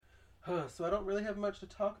So I don't really have much to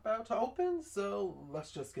talk about to open, so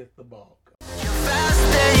let's just get the ball going.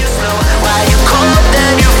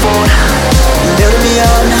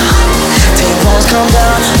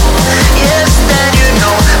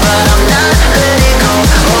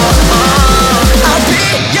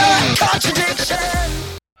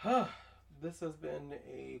 This has been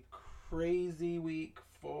a crazy week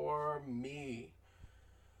for me.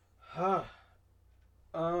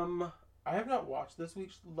 I have not watched this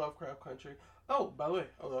week's Lovecraft Country. Oh, by the way,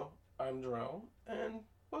 hello, I'm Jarrell, and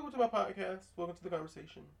welcome to my podcast. Welcome to the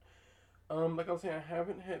conversation. Like I was saying, I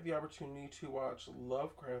haven't had the opportunity to watch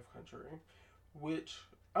Lovecraft Country, which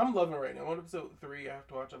I'm loving right now. I'm on episode 3. I have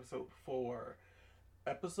to watch episode 4.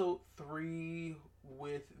 Episode 3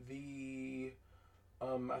 with the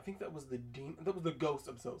I think that was the ghost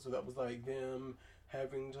episode. So that was like them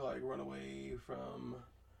having to like run away from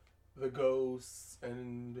the ghosts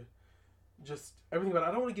and just everything. But I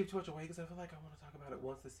don't want to give too much away because I feel like I want to talk about it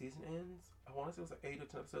once the season ends. I want to say it was like 8 or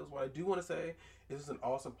 10 episodes. What I do want to say is it's an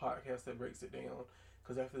awesome podcast that breaks it down,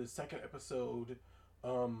 because after the second episode,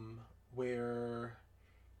 where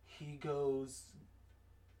he goes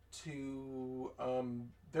to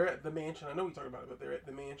they're at the mansion. I know we talked about it, but they're at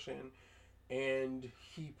the mansion. And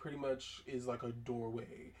he pretty much is like a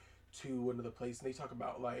doorway to another place. And they talk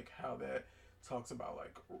about like how that talks about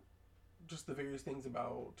like just the various things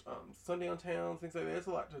about sundown towns, things like that. There's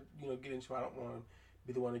a lot to, get into. I don't want to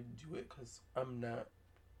be the one to do it because I'm not,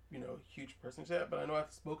 a huge person to that. But I know I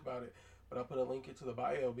spoke about it. But I'll put a link into the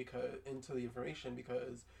bio into the information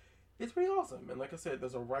because it's pretty awesome. And like I said,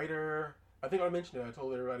 there's a writer. I think I mentioned it. I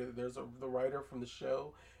told everybody that there's the writer from the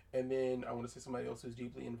show. And then I want to say somebody else who's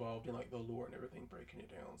deeply involved in like the lore and everything, breaking it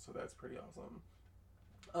down. So that's pretty awesome.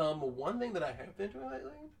 One thing that I have been doing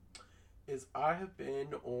lately is I have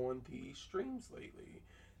been on the streams lately.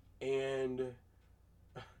 And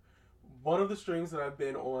one of the streams that I've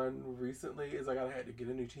been on recently is I had to get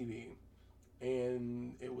a new TV.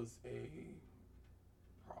 And it was a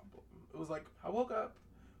problem. It was like I woke up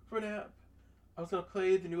from a nap. I was going to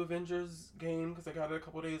play the new Avengers game because I got it a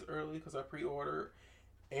couple days early because I pre-ordered.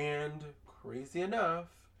 And crazy enough,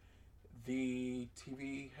 the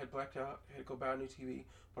TV had blacked out. I had to go buy a new TV.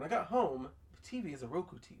 When I got home, the TV is a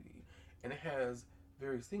Roku TV. And it has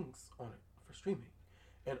various things on it for streaming.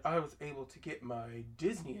 And I was able to get my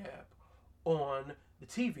Disney app on the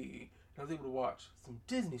TV. And I was able to watch some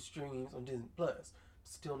Disney streams on Disney Plus.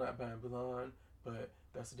 Still not buying Mulan, but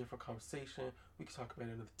that's a different conversation. We can talk about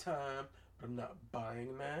it another time. But I'm not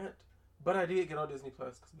buying that. But I did get on Disney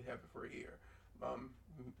Plus because we have it for a year.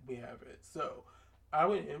 We have it. So I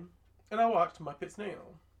went in and I watched Muppets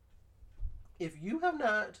Now. If you have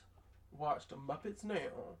not watched Muppets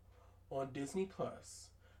Now on Disney Plus,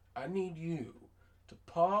 I need you to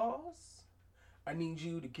pause. I need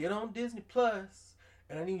you to get on Disney Plus,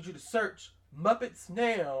 and I need you to search Muppets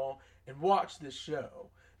Now and watch this show.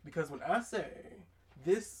 Because when I say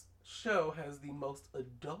this show has the most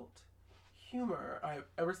adult humor I have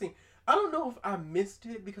ever seen. I don't know if I missed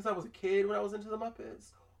it because I was a kid when I was into the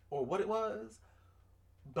Muppets or what it was,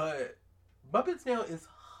 but Muppets Now is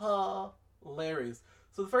hilarious.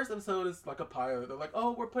 So the first episode is like a pilot. They're like,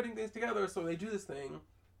 oh, we're putting things together. So they do this thing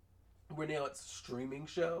where now it's a streaming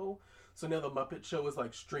show. So now the Muppet Show is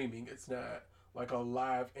like streaming. It's not like a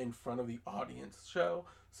live in front of the audience show.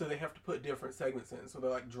 So they have to put different segments in. So they're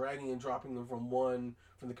like dragging and dropping them from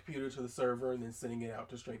the computer to the server and then sending it out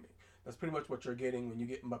to streaming. That's pretty much what you're getting when you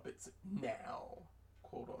get Muppets Now,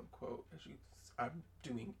 quote unquote. I'm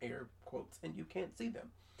doing air quotes and you can't see them.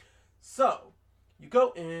 So you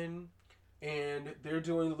go in and they're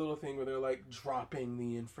doing a little thing where they're like dropping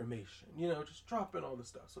the information, just dropping all the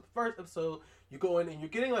stuff. So the first episode, you go in and you're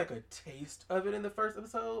getting like a taste of it in the first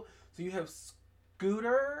episode. So you have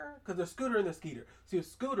Scooter, because there's Scooter and there's Skeeter. So you have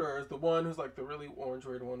Scooter is the one who's like the really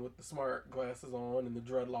orange-haired one with the smart glasses on and the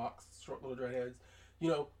dreadlocks, short little dreadheads.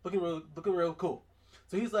 Looking real cool.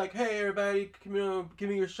 So he's like, hey, everybody, give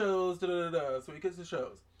me your shows, da-da-da-da. So he gets the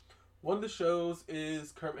shows. One of the shows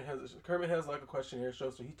is Kermit has like a questionnaire show,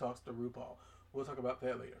 so he talks to RuPaul. We'll talk about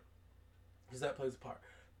that later, because that plays a part.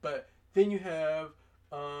 But then you have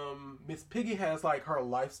Miss Piggy has like her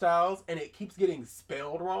lifestyles, and it keeps getting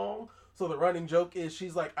spelled wrong. So the running joke is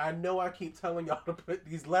she's like, I know I keep telling y'all to put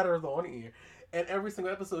these letters on here. And every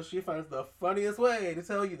single episode, she finds the funniest way to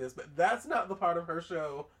tell you this. But that's not the part of her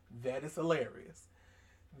show that is hilarious.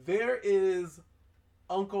 There is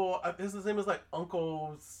Uncle, his name is like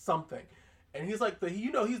Uncle something. And he's like,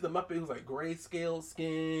 he's the Muppet who's like grayscale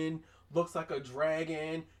skin, looks like a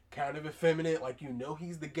dragon, kind of effeminate. Like,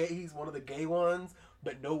 he's one of the gay ones,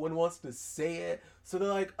 but no one wants to say it. So they're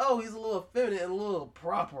like, oh, he's a little effeminate and a little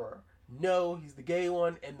proper. no, he's the gay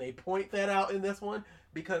one, and they point that out in this one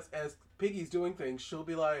because as Piggy's doing things, she'll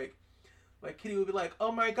be like Kitty would be like,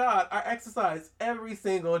 "Oh my God, I exercise every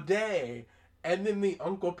single day," and then the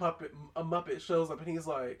Uncle Puppet, a Muppet, shows up and he's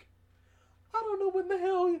like, "I don't know when the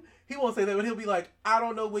hell." He won't say that, but he'll be like, "I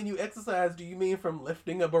don't know when you exercise. Do you mean from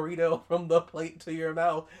lifting a burrito from the plate to your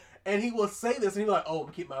mouth?" And he will say this, and he'll be like, "Oh, I'm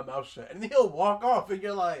gonna keep my mouth shut," and then he'll walk off, and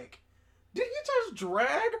you're like, "Did you just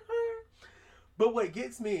drag her?" But what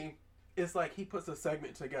gets me is like he puts a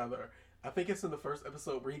segment together. I think it's in the first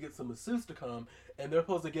episode where he gets a masseuse to come, and they're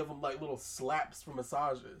supposed to give him like little slaps for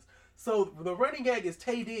massages. So the running gag is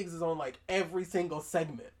Tay Diggs is on like every single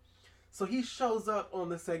segment. So he shows up on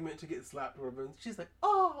the segment to get slapped with her, and she's like,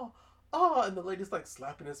 "Oh, oh," and the lady's like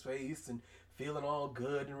slapping his face and feeling all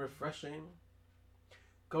good and refreshing.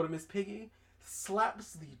 Go to Miss Piggy,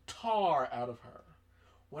 slaps the tar out of her.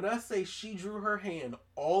 When I say she drew her hand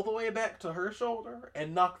all the way back to her shoulder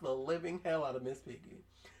and knocked the living hell out of Miss Piggy.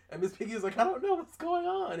 And Miss Piggy is like, "I don't know what's going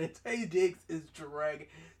on." And Tay Diggs is dragging.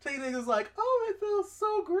 Tay Diggs is like, "Oh, it feels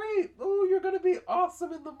so great. Oh, you're going to be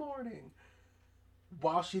awesome in the morning."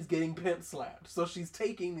 While she's getting pimp slapped. So she's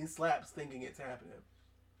taking these slaps thinking it's happening.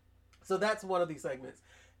 So that's one of these segments.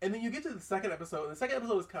 And then you get to the second episode. And the second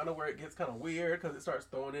episode is kind of where it gets kind of weird because it starts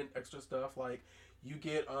throwing in extra stuff. Like, you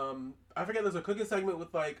get, I forget, there's a cooking segment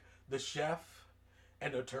with, like, the chef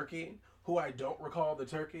and a turkey, who I don't recall the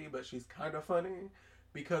turkey, but she's kind of funny.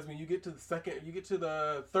 Because when you get to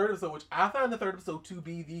the third episode, which I found the third episode to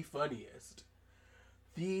be the funniest.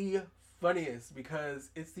 The funniest, because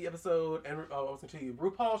it's the episode, and I was going to tell you,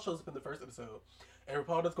 RuPaul shows up in the first episode, and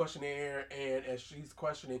RuPaul does questionnaire, and as she's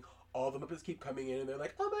questioning, all the Muppets keep coming in, and they're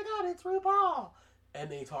like, "Oh my God, it's RuPaul!" And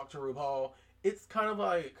they talk to RuPaul. It's kind of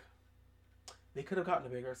like, they could have gotten a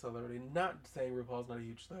bigger celebrity. Not saying RuPaul's not a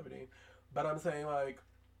huge celebrity, but I'm saying, like,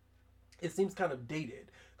 it seems kind of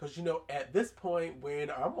dated. Because, you know, at this point, when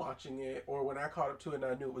I'm watching it, or when I caught up to it and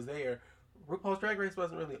I knew it was there, RuPaul's Drag Race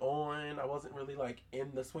wasn't really on. I wasn't really, like,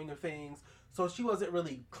 in the swing of things. So she wasn't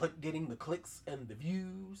really getting the clicks and the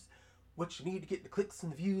views. What you need to get the clicks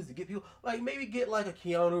and the views to get people. Like, maybe get, like, a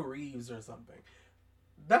Keanu Reeves or something.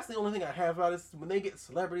 That's the only thing I have about it. When they get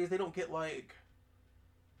celebrities, they don't get, like,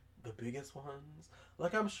 the biggest ones.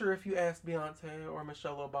 Like, I'm sure if you asked Beyonce or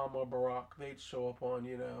Michelle Obama or Barack, they'd show up on,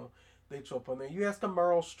 you know, they'd show up on there. You ask a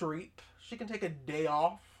Meryl Streep, she can take a day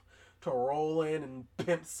off to roll in and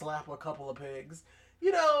pimp slap a couple of pigs.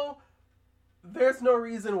 You know, there's no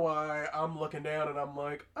reason why I'm looking down and I'm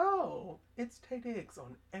like, "Oh, it's Tay Diggs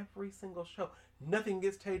on every single show." Nothing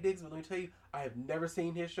gets Tay Diggs, but let me tell you, I have never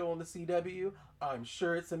seen his show on the CW. I'm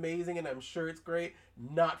sure it's amazing and I'm sure it's great.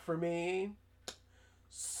 Not for me.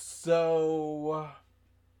 So,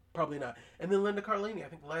 probably not. And then Linda Carlini, I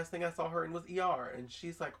think the last thing I saw her in was ER, and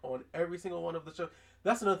she's like on every single one of the shows.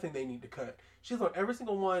 That's another thing they need to cut. She's on every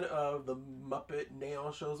single one of the Muppet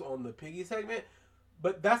Nail shows on the Piggy segment,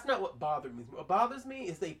 but that's not what bothered me. What bothers me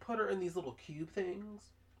is they put her in these little cube things,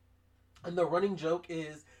 and the running joke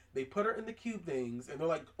is they put her in the cube things, and they're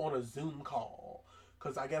like on a Zoom call.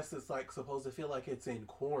 Because I guess it's like supposed to feel like it's in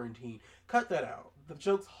quarantine. Cut that out. The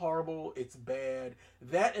joke's horrible. It's bad.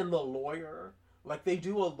 That and the lawyer. Like, they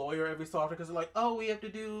do a lawyer every so often because they're like, "Oh, we have to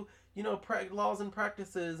do, you know, laws and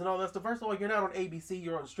practices and all that stuff." First of all, you're not on ABC.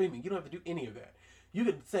 You're on streaming. You don't have to do any of that. You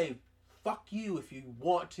can say, "Fuck you" if you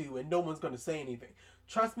want to, and no one's going to say anything.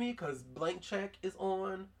 Trust me, because Blank Check is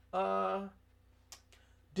on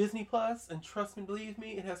Disney Plus, and trust me, believe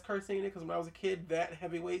me, it has cursing in it, because when I was a kid, that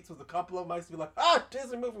Heavyweights was a couple of them. I used to be like,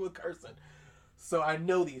 Disney movie with cursing. So I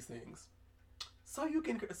know these things. So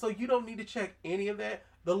you don't need to check any of that.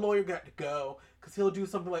 The lawyer got to go, because he'll do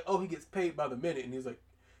something like, "Oh, he gets paid by the minute," and he's like,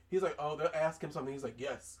 "Oh," they'll ask him something, he's like,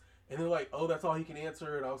 "Yes," and they're like, "Oh, that's all he can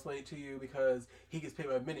answer, and I'll explain it to you because he gets paid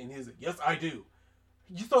by the minute," and he's like, "Yes, I do."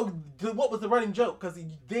 So what was the running joke? Because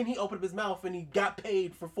then he opened up his mouth and he got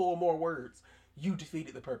paid for 4 more words. You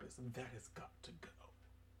defeated the purpose. That has got to go.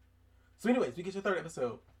 So anyways, we get to the third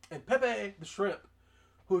episode. And Pepe the Shrimp,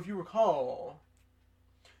 who, if you recall,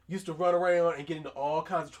 used to run around and get into all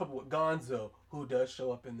kinds of trouble with Gonzo, who does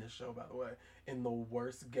show up in this show, by the way, in the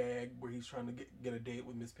worst gag where he's trying to get a date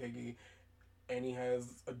with Miss Piggy, and he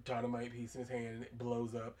has a dynamite piece in his hand and it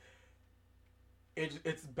blows up.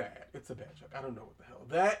 It's bad. It's a bad joke. I don't know what the hell.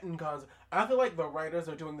 That and Gonzo. I feel like the writers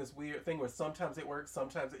are doing this weird thing where sometimes it works,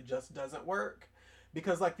 sometimes it just doesn't work.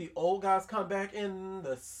 Because, like, the old guys come back in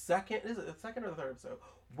the second... Is it the second or the third episode?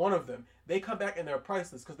 One of them. They come back and they're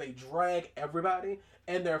priceless because they drag everybody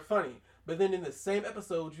and they're funny. But then in the same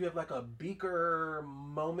episode, you have, like, a Beaker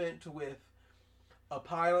moment with a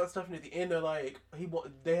pilot stuff. And at the end, they're like...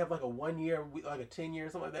 They have, like, a 1 year, like a 10 year,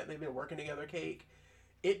 something like that. They've been working together cake.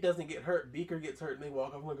 It doesn't get hurt. Beaker gets hurt, and they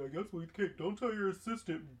walk off. I'm like, I guess we kicked. Don't tell your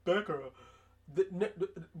assistant, Becca.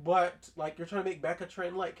 But, like, you're trying to make Becca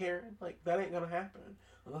trend like Karen? Like, that ain't gonna happen.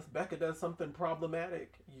 Unless Becca does something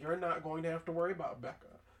problematic, you're not going to have to worry about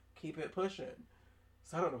Becca. Keep it pushing.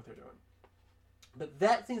 So I don't know what they're doing. But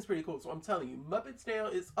that seems pretty cool. So I'm telling you, Muppets now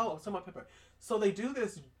is... Oh, I'm talking about Pepe. So they do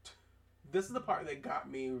this... This is the part that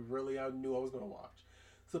got me really... I knew I was going to watch.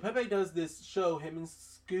 So Pepe does this show, him and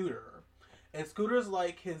Scooter. And Scooter's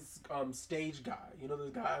like his stage guy. You know,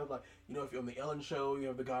 the guy like... You know, if you're on the Ellen show, you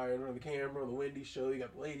have the guy in front of the camera. On the Wendy show, you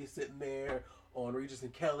got the lady sitting there. On Regis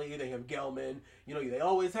and Kelly, they have Gelman. You know, they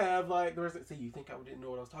always have like... See, you think I didn't know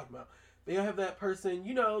what I was talking about. They have that person,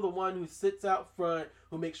 you know, the one who sits out front,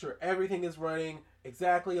 who makes sure everything is running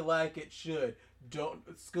exactly like it should.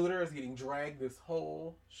 Scooter is getting dragged this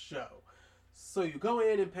whole show. So you go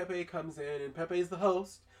in and Pepe comes in, and Pepe is the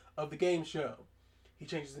host of the game show. He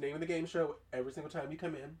changes the name of the game show every single time you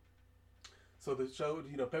come in. So the show,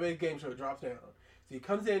 you know, Pepe's game show drops down. So he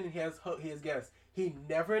comes in and he has guests. He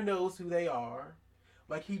never knows who they are.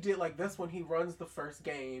 Like he did, like this when he runs the first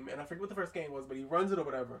game, and I forget what the first game was, but he runs it or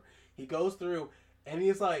whatever. He goes through, and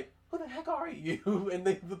he's like, "Who the heck are you?" And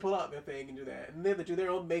they pull out their thing and do that, and they have to do their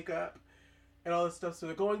own makeup and all this stuff. So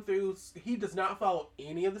they're going through. He does not follow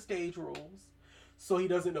any of the stage rules, so he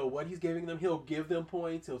doesn't know what he's giving them. He'll give them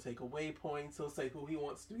points. He'll take away points. He'll say who he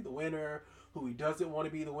wants to be the winner, who he doesn't want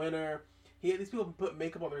to be the winner. He had these people put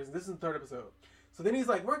makeup on their. This is the third episode. So then he's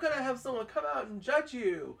like, "We're gonna have someone come out and judge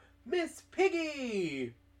you, Miss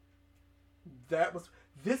Piggy."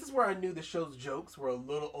 This is where I knew the show's jokes were a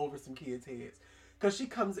little over some kids' heads. Because she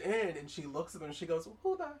comes in and she looks at them and she goes,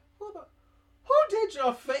 who did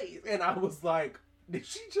your face? And I was like, did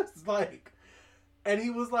she just like... And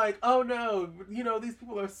he was like, oh no, you know, these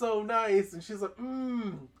people are so nice. And she's like,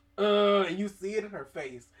 and you see it in her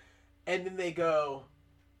face. And then they go,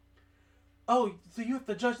 oh, so you have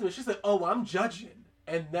to judge them. She said, oh, I'm judging.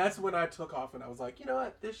 And that's when I took off and I was like, you know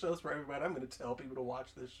what? This show's for everybody. I'm going to tell people to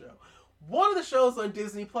watch this show. One of the shows on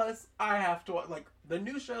Disney Plus, I have to watch. Like, the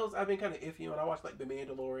new shows I've been kind of iffy on. I watched, like, The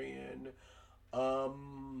Mandalorian.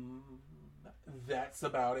 That's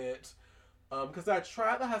about it. Because I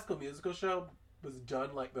tried the High School Musical show. Was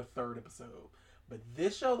done, like, the third episode. But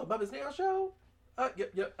this show, the Muppets Now show,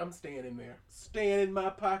 yep, I'm staying in there. Staying in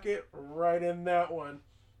my pocket, right in that one.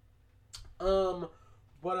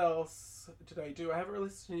 What else did I do? I haven't really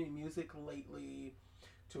listened to any music lately.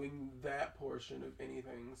 Doing that portion of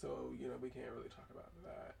anything, so you know we can't really talk about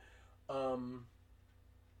that.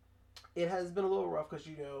 It has been a little rough because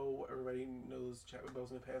you know everybody knows Chadwick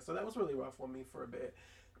Boseman passed, so that was really rough on me for a bit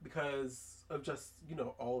because of just you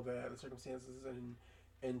know all of that, the circumstances,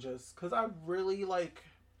 and just because I really like.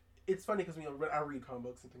 It's funny because I read comic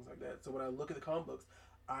books and things like that, so when I look at the comic books,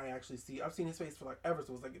 I've seen his face for like ever,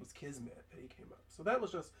 so it was like it was kismet that he came up. So that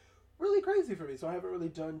was just really crazy for me. So I haven't really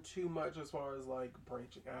done too much as far as like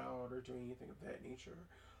branching out or doing anything of that nature.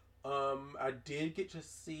 I did get to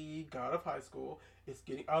see God of High School. It's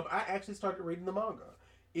getting I actually started reading the manga.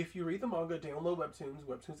 If you read the manga, download Webtoons.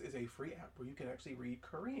 Webtoons is a free app where you can actually read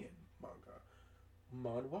Korean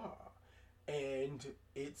manhwa. And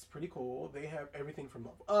it's pretty cool. They have everything from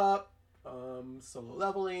Level Up, Solo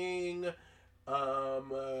Leveling,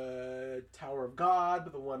 Tower of God,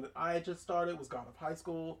 but the one that I just started was God of High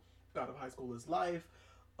School. God of High School is life.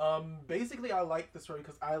 Basically, I like the story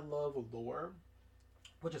because I love lore,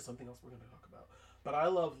 which is something else we're going to talk about. But I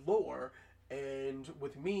love lore, and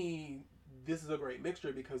with me, this is a great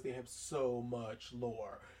mixture because they have so much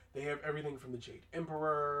lore. They have everything from the Jade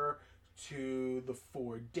Emperor to the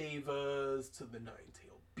Four Devas to the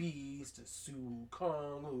Nine-Tailed Beast to Su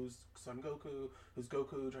Kong, who's Son Goku, who's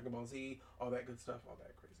Goku, Dragon Ball Z, all that good stuff, all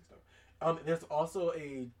that crazy stuff. There's also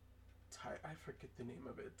I forget the name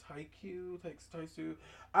of it. Taisu.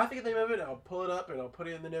 I forget the name of it. I'll pull it up and I'll put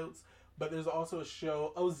it in the notes. But there's also a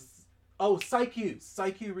show.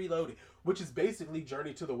 Psyche Reloaded, which is basically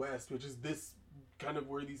Journey to the West, which is this kind of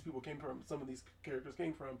where these people came from. Some of these characters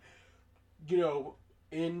came from, you know,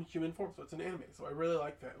 in human form. So it's an anime. So I really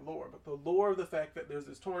like that lore. But the lore of the fact that there's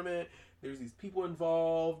this tournament, there's these people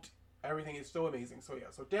involved, everything is so amazing. So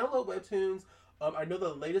yeah. So download Webtoons. I know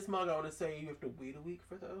the latest manga, I want to say you have to wait a week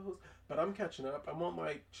for those, but I'm catching up. I'm on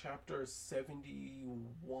like chapter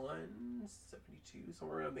 71, 72,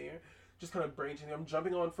 somewhere around there. Just kind of branching. I'm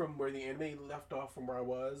jumping on from where the anime left off from where I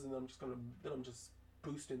was, and I'm just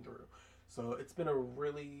boosting through. So it's been a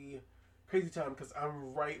really crazy time because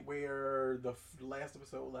I'm right where the last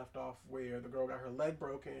episode left off, where the girl got her leg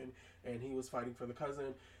broken and he was fighting for the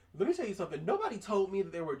cousin. Let me tell you something. Nobody told me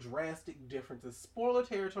that there were drastic differences. Spoiler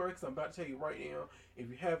territory, because I'm about to tell you right now.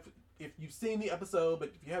 if you've seen the episode,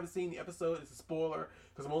 but if you haven't seen the episode, it's a spoiler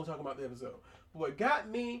because I'm only talking about the episode. But what got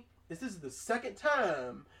me is this is the second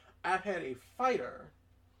time I've had a fighter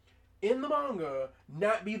in the manga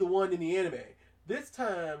not be the one in the anime. This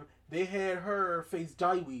time they had her face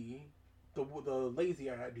Daiwi, the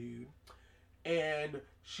lazy-eyed dude, and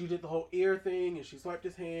she did the whole ear thing, and she swiped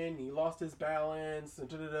his hand, and he lost his balance, and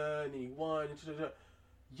da-da-da, and then he won, and da-da-da.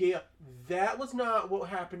 Yeah, that was not what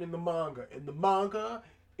happened in the manga. In the manga,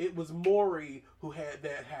 it was Mori who had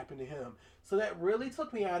that happen to him. So that really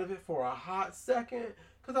took me out of it for a hot second,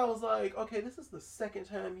 because I was like, okay, this is the second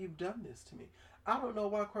time you've done this to me. I don't know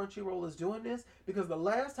why Crunchyroll is doing this, because the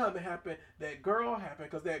last time it happened, that girl happened,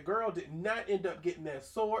 because that girl did not end up getting that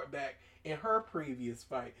sword back in her previous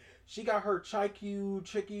fight. She got her Chikyu,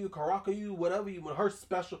 Karakuyu, whatever you want, her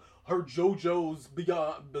special, her JoJo's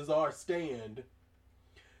Beyond Bizarre Stand.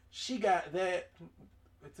 She got that,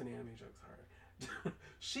 it's an anime joke, sorry.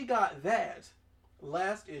 She got that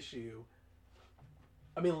last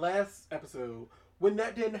episode, when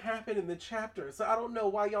that didn't happen in the chapter. So I don't know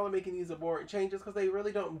why y'all are making these abhorrent changes, because they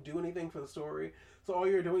really don't do anything for the story. So all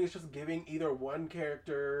you're doing is just giving either one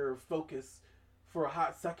character focus for a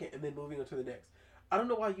hot second and then moving on to the next. I don't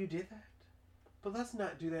know why you did that, but let's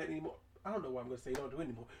not do that anymore. I don't know why I'm going to say don't do it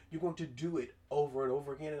anymore. You're going to do it over and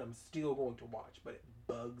over again, and I'm still going to watch, but it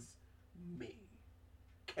bugs me.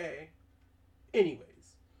 Okay?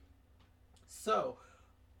 Anyways. So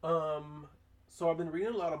I've been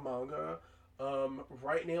reading a lot of manga.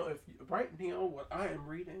 Right now, what I am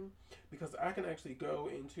reading, because I can actually go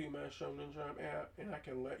into my Shonen Jump app and I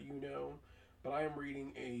can let you know, but I am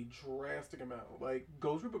reading a drastic amount. Like,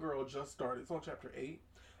 Ghost Reaper Girl just started. It's on chapter 8.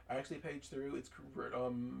 I actually paged through. It's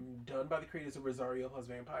done by the creators of Rosario Plus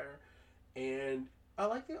Vampire, and I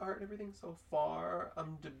like the art and everything so far.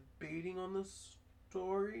 I'm debating on the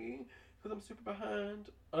story because I'm super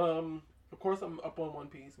behind. Of course, I'm up on One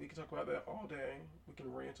Piece. We can talk about that all day. We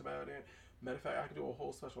can rant about it. Matter of fact, I could do a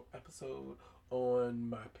whole special episode on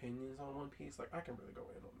my opinions on One Piece. Like, I can really go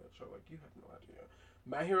in on that show. Like, you have no idea.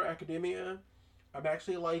 My Hero Academia, I'm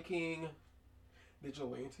actually liking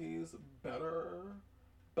Vigilantes better.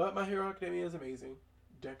 But My Hero Academia is amazing.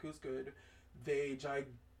 Deku's good. They Giganta...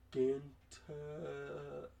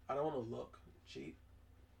 I don't want to look cheap,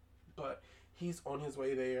 but he's on his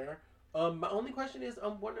way there. My only question is,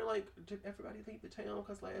 I'm wondering, like, did everybody leave the town?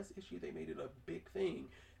 Because last issue they made it a big thing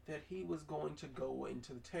that he was going to go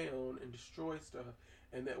into the town and destroy stuff,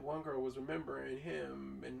 and that one girl was remembering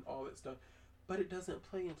him and all that stuff. But it doesn't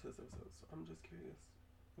play into this episode, so I'm just curious.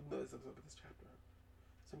 This episode of this chapter.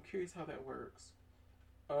 So I'm curious how that works.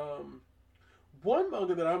 One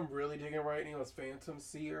manga that I'm really digging right now is Phantom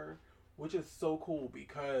Seer, which is so cool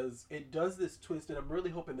because it does this twist, and I'm really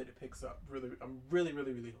hoping that it picks up. I'm really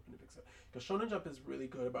hoping it picks up, because Shonen Jump is really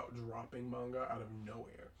good about dropping manga out of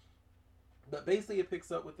nowhere. But basically, it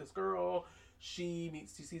picks up with this girl. She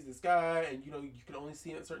sees this guy, and you can only see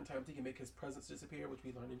him at certain times. He can make his presence disappear, which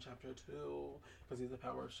we learn in chapter 2, because he has the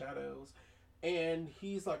power of shadows. And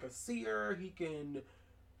he's like a seer. He can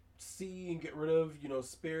see and get rid of,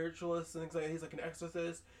 spiritualists and things like that. He's like an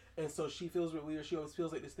exorcist. And so she feels really weird. She always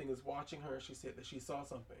feels like this thing is watching her. She said that she saw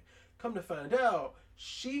something. Come to find out,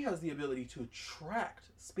 she has the ability to attract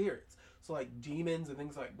spirits. So like demons and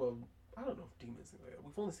things like, well, I don't know if demons and things like that.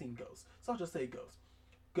 We've only seen ghosts. So I'll just say ghosts.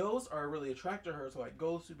 Ghosts are really attracted to her. So like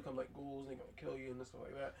ghosts who become like ghouls and they're going to kill you and stuff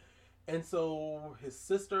like that. And so his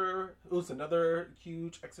sister, who's another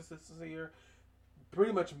huge exorcist here,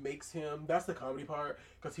 pretty much makes him, that's the comedy part,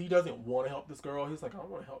 because he doesn't want to help this girl. He's like, I don't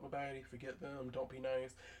want to help nobody, forget them, don't be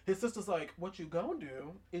nice. His sister's like, what you gonna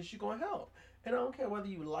do is you gonna help, and I don't care whether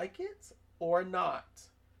you like it or not.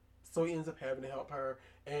 So he ends up having to help her,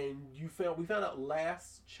 and we found out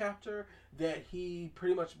last chapter that he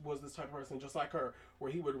pretty much was this type of person just like her, where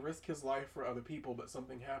he would risk his life for other people, but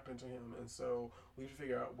something happened to him, and so we have to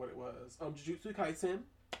figure out what it was. Jujutsu Kaisen,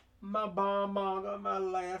 my bomb manga, my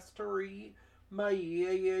last to read.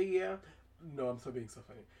 Yeah. No, I'm still being so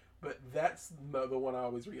funny. But that's the one I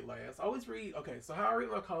always read last. Okay, so how I read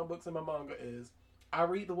my comic books and my manga is, I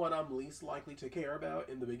read the one I'm least likely to care about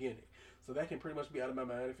in the beginning. So that can pretty much be out of my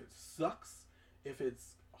mind if it sucks, if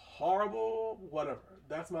it's horrible, whatever.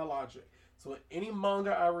 That's my logic. So any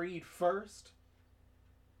manga I read first,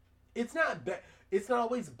 it's not bad. It's not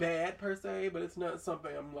always bad per se, but it's not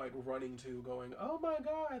something I'm like running to going, oh my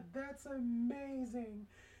god, that's amazing.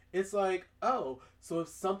 It's like, oh, so if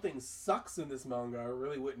something sucks in this manga, I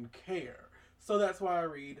really wouldn't care. So that's why I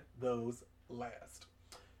read those last.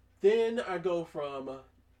 Then I go from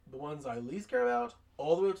the ones I least care about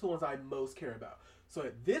all the way up to the ones I most care about. So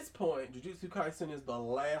at this point, Jujutsu Kaisen is the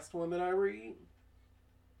last one that I read.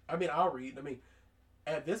 I mean, I'll read. I mean,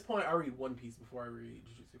 at this point, I read One Piece before I read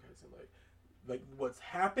Jujutsu Kaisen. Like what's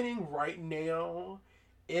happening right now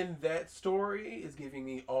in that story is giving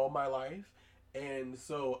me all my life, and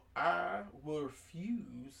so I will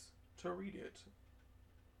refuse to read it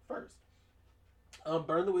first.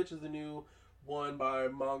 Burn the Witch is the new one by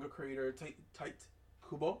manga creator Tite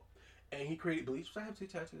Kubo, and he created Bleach, which I have two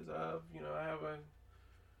tattoos of. You know, I have a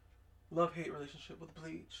love-hate relationship with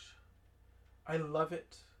Bleach. I love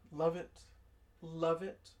it, love it, love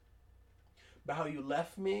it. But how you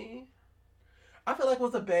left me, I feel like it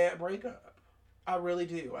was a bad breakup. I really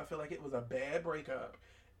do. I feel like it was a bad breakup,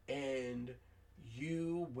 and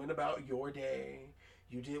you went about your day.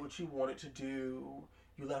 You did what you wanted to do.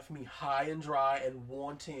 You left me high and dry and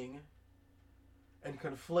wanting and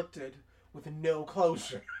conflicted with no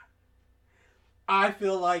closure. I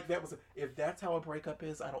feel like that was, if that's how a breakup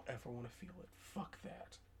is, I don't ever want to feel it. Fuck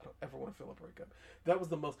that. I don't ever want to feel a breakup. That was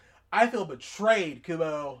the most, I feel betrayed,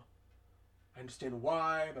 Kubo. I understand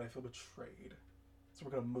why, but I feel betrayed. So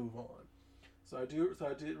we're gonna move on. So I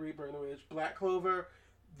did read Burn the Witch. Black Clover,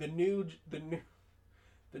 the new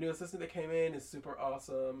assistant that came in is super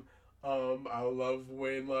awesome. I love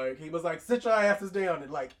when like he was like, sit your asses down,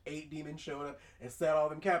 and like 8 demons showed up and sat all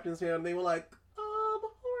them captains down, and they were like, who are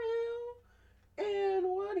you? And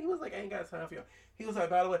what? He was like, I ain't got time for you. He was like,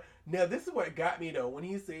 by the way, now this is what got me though, when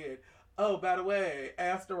he said, oh, by the way,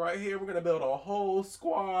 Aster right here, we're gonna build a whole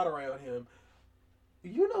squad around him.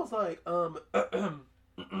 You know, it's like,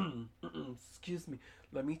 excuse me,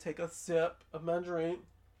 let me take a sip of my drink.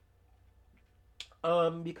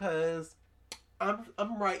 Because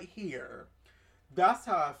I'm right here. That's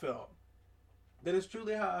how I felt. That is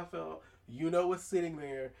truly how I felt. You know what's sitting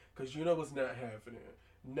there, because you know what's not happening.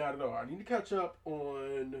 Not at all. I need to catch up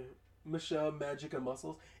on Michelle Magic and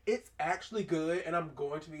Muscles. It's actually good, and I'm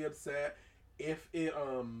going to be upset if it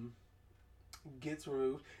gets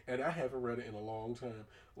removed. And I haven't read it in a long time.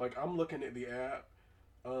 Like, I'm looking at the app.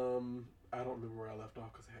 I don't remember where I left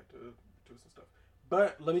off because I had to do some stuff.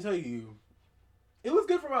 But let me tell you, it was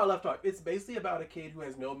good from where I left off. It's basically about a kid who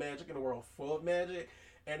has no magic in a world full of magic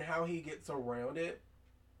and how he gets around it.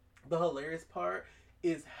 The hilarious part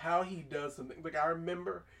is how he does something. Like, I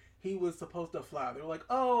remember he was supposed to fly. They were like,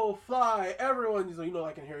 oh, fly, everyone. So, you know,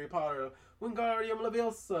 like in Harry Potter, Wingardium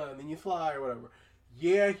Leviosa, and then you fly or whatever.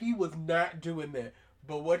 Yeah, he was not doing that.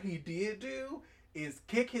 But what he did do is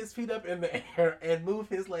kick his feet up in the air and move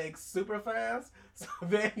his legs super fast so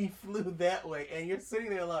that he flew that way. And you're sitting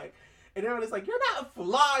there like, and everybody's like, you're not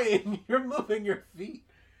flying, you're moving your feet.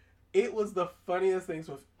 It was the funniest thing.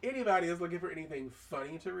 So if anybody is looking for anything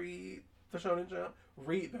funny to read, the Shonen Jump,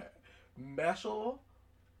 read that.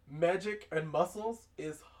 Magic and Muscles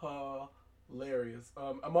is hilarious.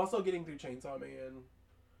 I'm also getting through Chainsaw Man.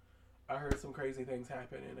 I heard some crazy things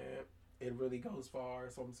happen in it. It really goes far,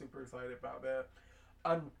 so I'm super excited about that.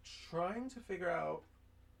 I'm trying to figure out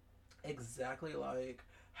exactly like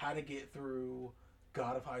how to get through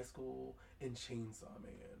God of High School and Chainsaw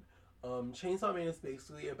Man. Chainsaw Man is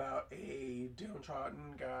basically about a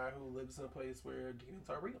downtrodden guy who lives in a place where demons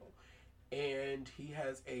are real. And he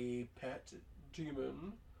has a pet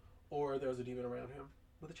demon, or there's a demon around him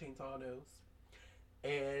with a chainsaw nose.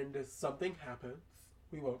 And something happens.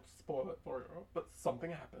 We won't spoil it for you, but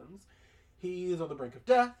something happens. He's on the brink of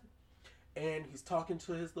death, and he's talking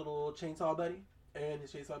to his little chainsaw buddy. And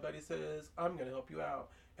his chainsaw buddy says, I'm going to help you out,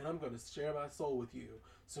 and I'm going to share my soul with you.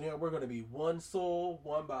 So now we're going to be one soul,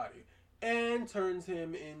 one body. And turns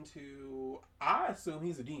him into, I assume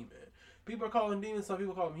he's a demon. People are calling him demons, some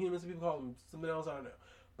people call him humans, some people call him something else, I don't know.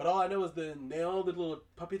 But all I know is the little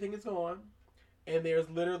puppy thing is gone. And there's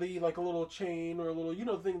literally like a little chain or a little, you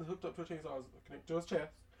know, the thing that's hooked up to a chainsaw is connected to his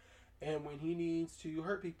chest. And when he needs to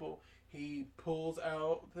hurt people, he pulls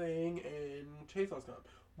out the thing and chainsaws come.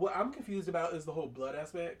 What I'm confused about is the whole blood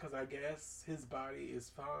aspect, because I guess his body is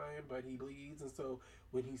fine, but he bleeds, and so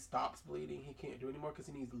when he stops bleeding, he can't do it anymore because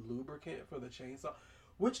he needs lubricant for the chainsaw.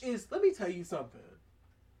 Which is, let me tell you something.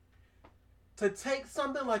 To take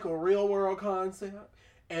something like a real world concept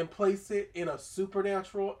and place it in a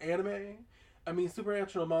supernatural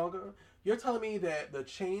supernatural manga, you're telling me that the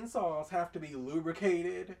chainsaws have to be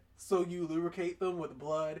lubricated, so you lubricate them with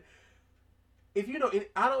blood. If you know,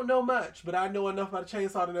 I don't know much, but I know enough about a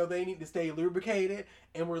chainsaw to know they need to stay lubricated,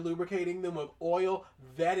 and we're lubricating them with oil.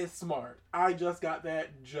 That is smart. I just got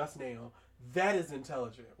that just now. That is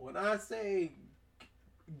intelligent. When I say,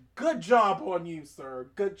 good job on you,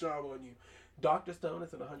 sir. Good job on you. Dr. Stone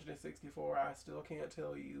is in 164. I still can't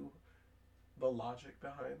tell you the logic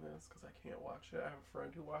behind this, because I can't watch it. I have a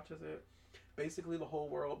friend who watches it. Basically, the whole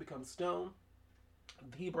world becomes stone.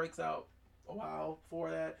 He breaks out a while for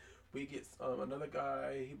that. We get another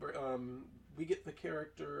guy. We get the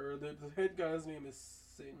character. The head guy's name is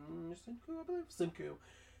Sinku, I believe. Sinku,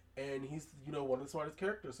 and he's one of the smartest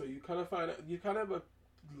characters. So you kind of have a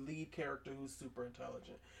lead character who's super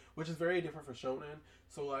intelligent, which is very different for shonen.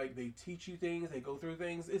 So like they teach you things, they go through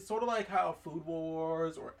things. It's sort of like how Food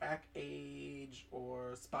Wars or Act Age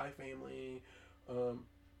or Spy Family,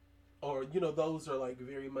 or those are like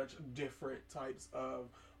very much different types of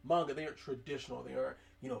manga. They aren't traditional. They aren't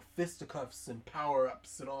fisticuffs and power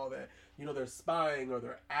ups and all that. They're spying or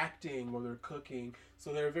they're acting or they're cooking.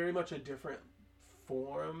 So they're very much a different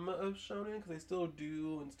form of shonen because they still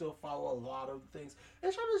do and still follow a lot of things.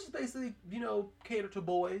 And shonen is just basically cater to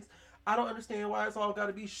boys. I don't understand why it's all got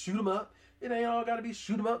to be shoot 'em up. It ain't all got to be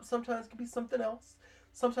shoot 'em up. Sometimes it can be something else.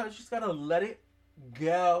 Sometimes you just gotta let it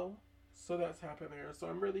go. So that's happened there. So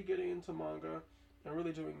I'm really getting into manga. I'm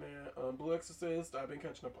really doing that. Blue Exorcist, I've been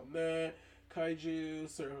catching up on that. Kaiju,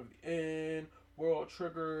 Servant of the End, World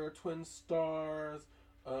Trigger, Twin Stars,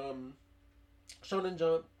 Shonen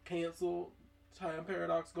Jump canceled, Time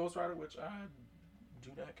Paradox, Ghost Rider, which I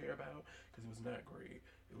do not care about because it was not great.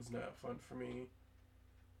 It was not fun for me.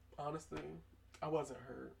 Honestly, I wasn't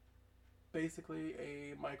hurt. Basically,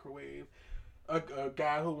 a microwave, a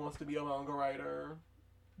guy who wants to be a manga writer.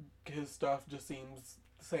 His stuff just seems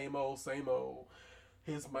same old, same old.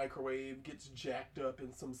 His microwave gets jacked up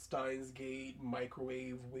in some Steins Gate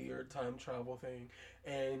microwave weird time travel thing,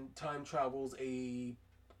 and time travels a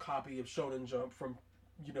copy of Shonen Jump from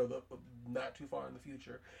the not too far in the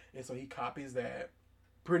future, and so he copies that,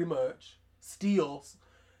 pretty much steals,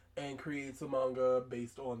 and creates a manga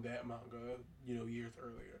based on that manga years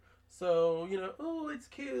earlier. So, oh, it's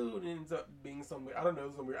cute, and it ends up being some weird, I don't know,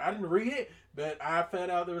 some weird, I didn't read it, but I found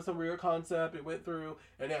out there was some weird concept, it went through,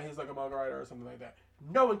 and now he's like a manga writer or something like that.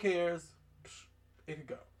 No one cares. It could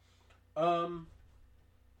go.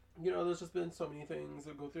 There's just been so many things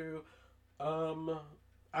to go through.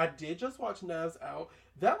 I did just watch Knives Out.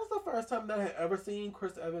 That was the first time that I had ever seen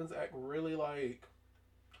Chris Evans act really, like,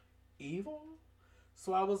 evil.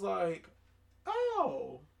 So I was like,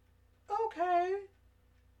 oh, okay.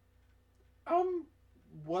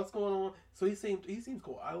 What's going on? So he seems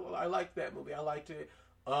cool. I liked that movie. I liked it.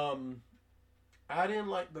 I didn't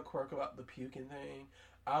like the quirk about the puking thing.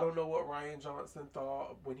 I don't know what Rian Johnson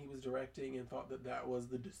thought when he was directing and thought that was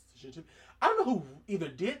the decision. I don't know who either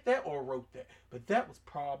did that or wrote that, but that was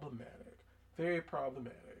problematic. Very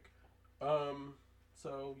problematic.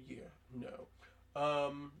 So yeah, no.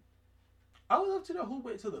 I would love to know who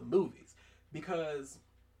went to the movies because,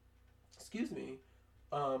 excuse me,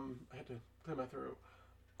 I had to clear my throat.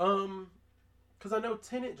 Because I know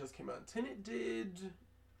Tenet just came out. Tenet didn't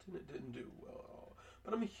do well at all.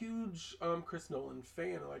 But I'm a huge Chris Nolan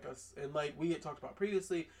fan, like us, and like we had talked about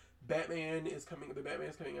previously. Batman is coming. The Batman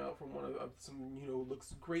is coming out from one of some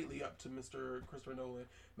looks greatly up to Mr. Christopher Nolan,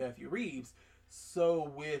 Matthew Reeves.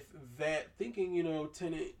 So with that thinking,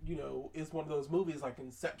 Tenet, is one of those movies like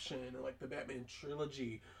Inception and like the Batman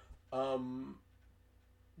trilogy, where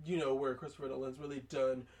Christopher Nolan's really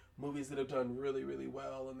done movies that have done really, really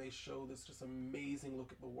well, and they show this just amazing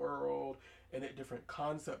look at the world and at different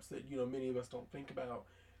concepts that many of us don't think about.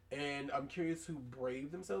 And I'm curious who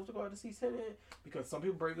braved themselves to go out to see Tenet, because some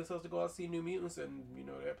people brave themselves to go out to see New Mutants, and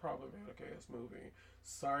that problematic ass movie.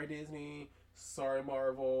 Sorry Disney, sorry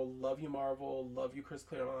Marvel, love you Chris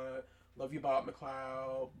Claremont, love you Bob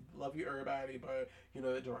McLeod, love you everybody, but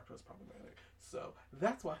that director was problematic. So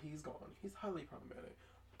that's why he's gone. He's highly problematic.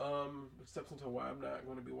 Which steps into why I'm not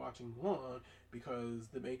going to be watching one, because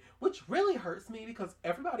which really hurts me because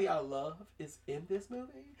everybody I love is in this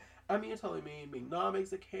movie. I mean, you're telling me Ming-Na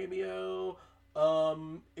makes a cameo.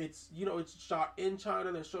 It's shot in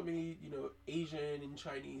China. There's so many, Asian and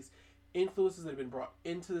Chinese influences that have been brought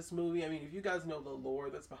into this movie. I mean, if you guys know the lore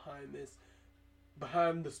that's behind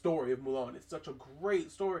the story of Mulan, it's such a great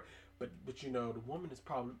story. But the woman is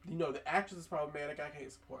the actress is problematic. I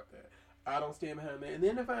can't support that. I don't stand behind that. And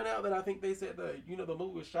then to find out that I think they said the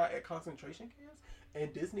movie was shot at concentration camps,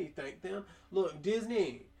 and Disney thanked them. Look,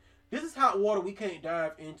 Disney, this is hot water we can't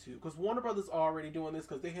dive into, because Warner Brothers already doing this,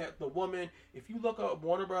 because they had the woman. If you look up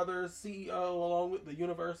Warner Brothers CEO along with the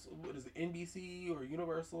NBC or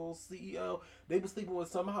Universal CEO, they were sleeping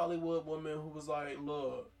with some Hollywood woman who was like,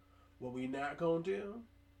 look, what we not gonna do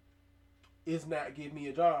is not give me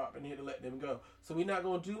a job, and had to let them go. So we're not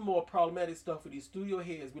going to do more problematic stuff with these studio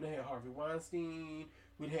heads. We done had Harvey Weinstein.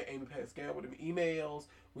 We done had Amy Pascal with them emails.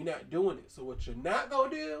 We're not doing it. So what you're not going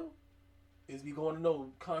to do is be going to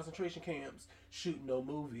no concentration camps, shooting no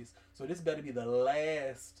movies. So this better be the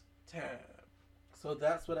last time. So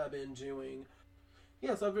that's what I've been doing.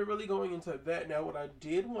 Yeah, so I've been really going into that. Now, what I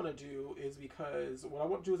did want to do is because what I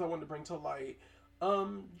want to do is I want to bring to light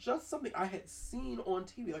just something I had seen on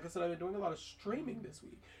TV. Like I said, I've been doing a lot of streaming this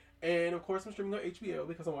week. And of course, I'm streaming on HBO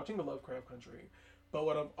because I'm watching The Lovecraft Country. But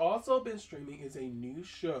what I've also been streaming is a new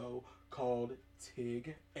show called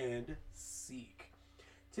Tig and Seek.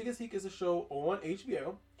 Tig and Seek is a show on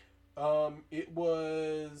HBO. It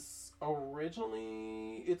was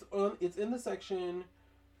originally it's in the section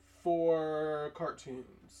for cartoons.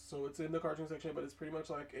 So it's in the cartoon section, but it's pretty much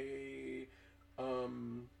like a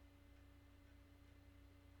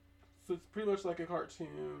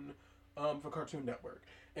cartoon for Cartoon Network.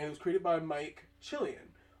 And it was created by Mike Chillian.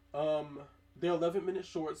 They're 11-minute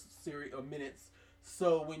shorts series of minutes.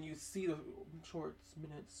 So when you see the shorts,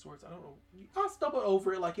 I don't know. I stumbled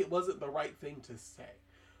over it like it wasn't the right thing to say.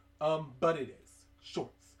 But it is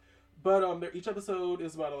shorts. But each episode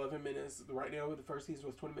is about 11 minutes. Right now, the first season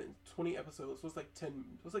was 20 episodes. So it's like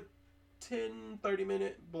 10,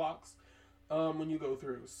 30-minute blocks when you go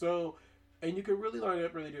through. So, and you can really line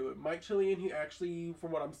up, really do it. Mike Chillian, he actually,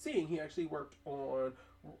 from what I'm seeing, he actually worked on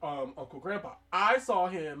Uncle Grandpa. I saw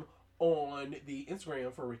him on the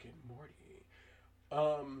Instagram for Rick and Morty.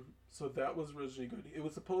 So that was originally good. It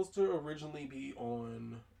was supposed to originally be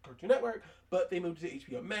on Cartoon Network, but they moved it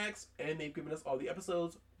to HBO Max, and they've given us all the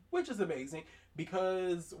episodes, which is amazing,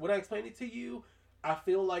 because when I explained it to you, I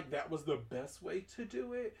feel like that was the best way to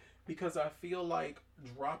do it, because I feel like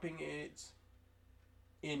dropping it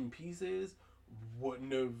in pieces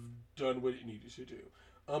wouldn't have done what it needed to do.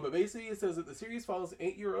 But basically it says that the series follows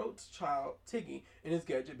 8-year-old child Tiggy and his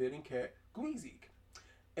gadget-building cat GweeSeeked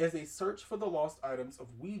as they search for the lost items of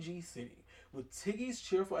Ouija City. With Tiggy's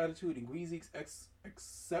cheerful attitude and GweeSeeked's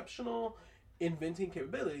exceptional inventing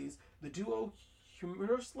capabilities, the duo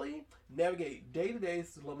humorously navigate day-to-day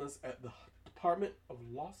dilemmas at the Department of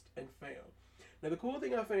Lost and Found. Now, the cool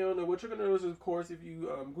thing I found, and what you're going to notice, of course, if you,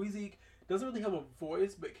 GweeSeeked doesn't really have a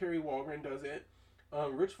voice, but Kerry Walgren does it.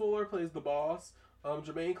 Rich Fuller plays the boss.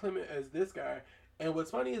 Jermaine Clement as this guy. And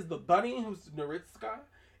what's funny is the bunny, who's Naritska,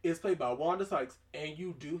 is played by Wanda Sykes, and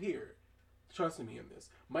you do hear it. Trust me in this.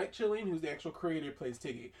 Mike Chillian, who's the actual creator, plays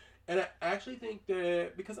Tiggy. And I actually think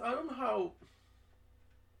that, because I don't know how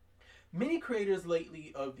many creators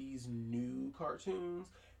lately of these new cartoons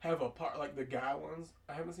have a part, like the guy ones.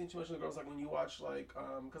 I haven't seen too much of the girls, like when you watch, like,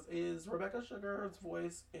 because is Rebecca Sugar's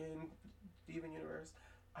voice in Steven Universe?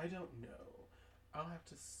 I don't know. I'll have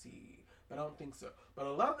to see, but I don't think so. But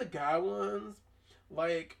a lot of the guy ones,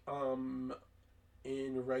 like,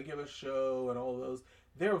 in regular show and all those,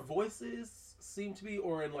 their voices seem to be,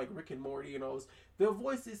 or in like Rick and Morty and all this, their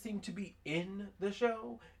voices seem to be in the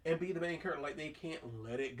show and be the main character. Like, they can't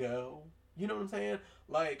let it go. You know what I'm saying?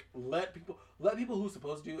 Like, let people who's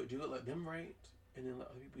supposed to do it, let them write, and then let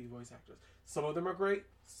other people be voice actors. Some of them are great,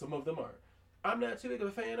 some of them aren't. I'm not too big of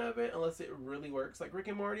a fan of it unless it really works. Like Rick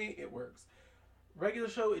and Morty, it works. Regular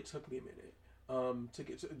show, it took me a minute to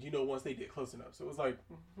get to, once they get close enough. So it was like,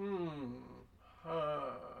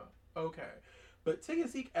 okay. But Tig and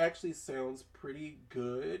Seek actually sounds pretty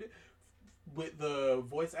good with the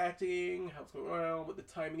voice acting, how it's going around, with the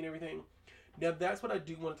timing and everything. Now, that's what I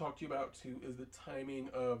do want to talk to you about, too, is the timing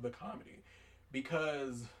of the comedy.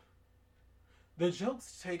 Because the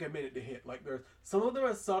jokes take a minute to hit. Like, some of them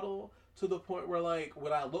are subtle to the point where, like,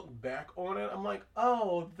 when I look back on it, I'm like,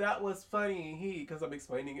 oh, that was funny, because I'm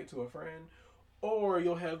explaining it to a friend. Or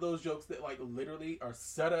you'll have those jokes that, like, literally are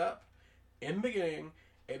set up in the beginning,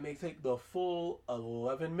 and they take the full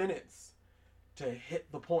 11 minutes to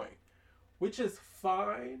hit the point. Which is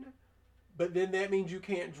fine, but then that means you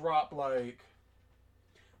can't drop, like,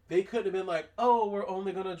 they could have been like, oh, we're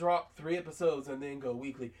only going to drop 3 episodes and then go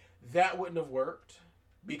weekly. That wouldn't have worked,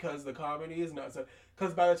 because the comedy is not so.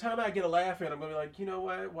 Because by the time I get a laugh in, I'm going to be like, you know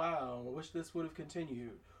what? Wow, I wish this would have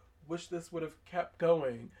continued. Wish this would have kept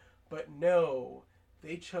going. But no,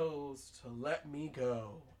 they chose to let me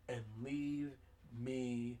go and leave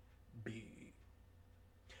me be.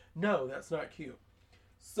 No, that's not cute.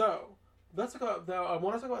 So, let's talk about, I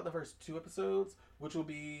want to talk about the first 2 episodes, which will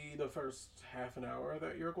be the first half an hour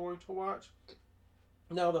that you're going to watch.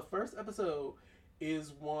 Now, the first episode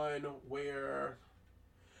is one where,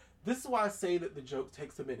 this is why I say that the joke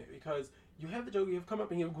takes a minute, because you have the joke, you have come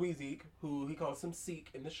up and you have GweeSeeked, who he calls him Seek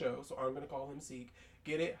in the show, so I'm going to call him Seek.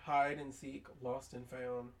 Get it? Hide and seek, lost and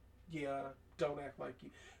found. Yeah, don't act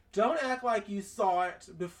like you saw it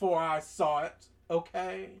before I saw it,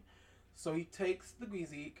 okay? So he takes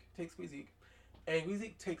GweeSeeked, and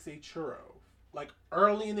GweeSeeked takes a churro. Like,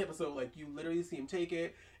 early in the episode, like, you literally see him take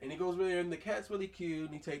it, and he goes over there, and the cat's really cute,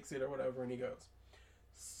 and he takes it or whatever, and he goes.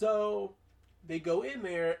 So, they go in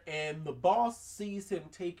there, and the boss sees him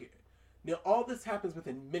take it. Now, all this happens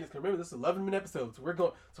within minutes. Remember, this is 11-minute episode, so we're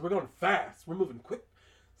going fast. We're moving quick.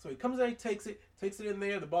 So he comes in, he takes it in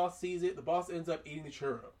there. The boss sees it. The boss ends up eating the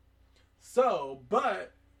churro. So,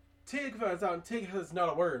 but Tig finds out, and Tig has not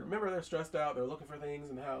a word. Remember, they're stressed out. They're looking for things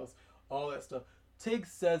in the house, all that stuff. Tig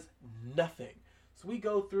says nothing. So we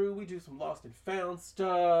go through, we do some lost and found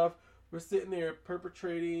stuff. We're sitting there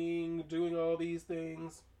perpetrating, doing all these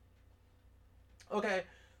things. Okay,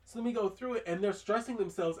 so then we go through it, and they're stressing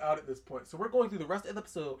themselves out at this point. So we're going through the rest of the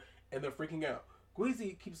episode, and they're freaking out.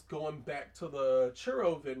 GweeSeeked keeps going back to the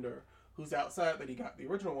churro vendor who's outside that he got the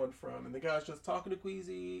original one from. And the guy's just talking to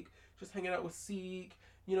GweeSeeked, just hanging out with Seek,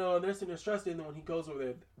 you know, and they're sitting there stressed. And then when he goes over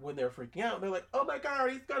there, when they're freaking out, they're like, oh my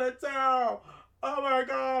God, he's gonna tell! Oh my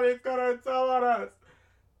God, he's gonna tell on us!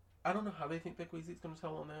 I don't know how they think that GweeSeeked's gonna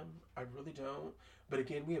tell on them. I really don't. But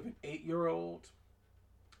again, we have an 8-year-old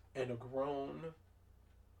and a grown,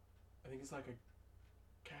 I think he's like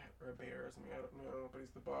a cat or a bear or something, I don't know, but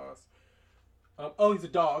he's the boss. Oh, he's a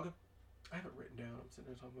dog. I have it written down. I'm sitting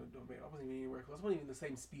there talking about domain. I wasn't even anywhere close. I wasn't even the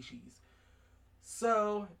same species.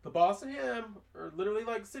 So, the boss and him are literally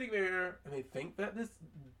like sitting there, and they think that this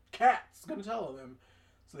cat's gonna tell on them.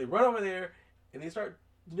 So they run over there, and they start,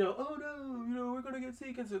 oh no, we're gonna get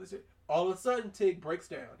sequenced. This. All of a sudden, Tig breaks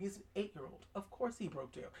down. He's an 8-year-old. Of course he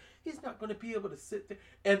broke down. He's not gonna be able to sit there.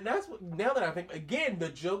 And that's what, now that I think, again, the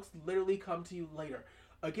jokes literally come to you later.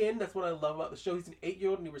 Again, that's what I love about the show. He's an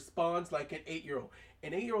 8-year-old, and he responds like an 8-year-old.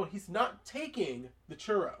 An 8-year-old, he's not taking the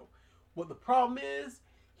churro. What the problem is,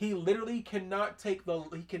 he literally cannot take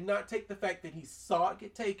the fact that he saw it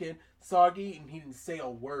get taken, saw it get eaten, he didn't say a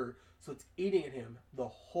word. So it's eating at him the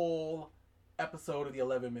whole episode of the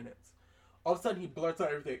 11 minutes. All of a sudden, he blurts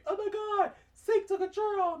out everything. Oh my God, Seek took a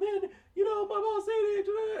churro, man. My boss ate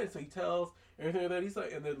it. And so he tells everything like that. He's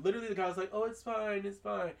like, and then literally the guy's like, oh, it's fine.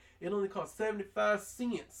 It only cost 75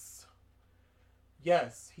 cents.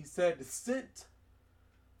 Yes, he said the cent.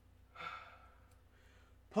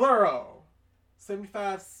 Plural.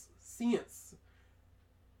 75 cents.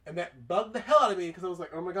 And that bugged the hell out of me because I was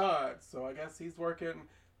like, oh my God. So I guess he's working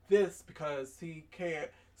this because he can't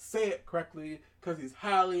say it correctly because he's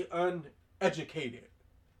highly uneducated.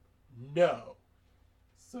 No.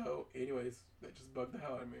 So, anyways, that just bugged the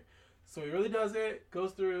hell out of me. So he really does it,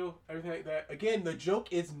 goes through, everything like that. Again, the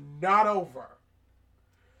joke is not over.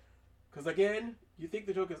 Because again, you think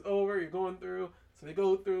the joke is over, you're going through, so they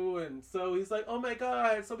go through, and so he's like, oh my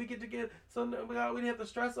God, so we get to get, so oh my God, we didn't have to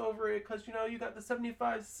stress over it, because, you got the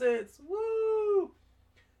 75 cents, woo!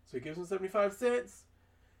 So he gives them 75 cents,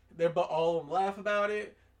 they're all of them laugh about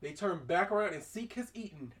it, they turn back around, and Seek has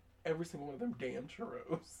eaten every single one of them damn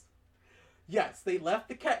churros. Yes, they left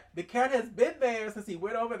the cat. The cat has been there since he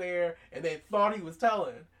went over there, and they thought he was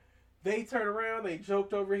telling. They turn around, they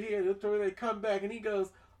joked over here, they come back, and he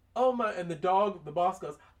goes, oh my, and the boss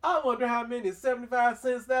goes, I wonder how many 75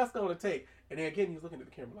 cents that's going to take. And then again, he's looking at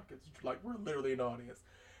the camera like it's like we're literally an audience.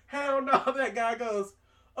 Hell no, that guy goes,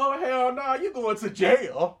 oh hell no, you're going to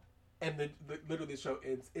jail. And literally the show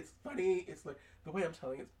ends. It's funny. It's like, the way I'm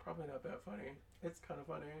telling it's probably not that funny. It's kind of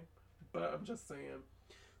funny, but I'm just saying.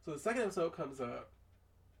 So the second episode comes up,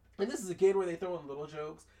 and this is again where they throw in little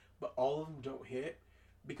jokes, but all of them don't hit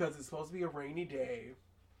because it's supposed to be a rainy day,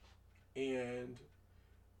 and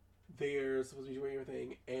they're supposed to be doing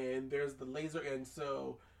everything, and there's the laser, and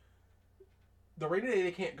so the rainy day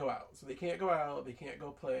they can't go out, so they can't go out, they can't go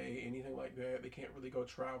play anything like that, they can't really go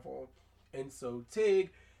travel, and so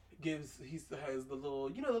Tig has the little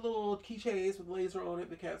the little keychains with the laser on it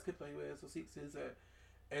the cats could play with, so Seek says that.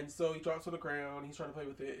 And so he drops on the ground. He's trying to play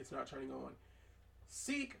with it. It's not turning on.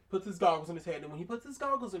 Seek puts his goggles in his head. And when he puts his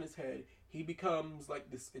goggles in his head, he becomes like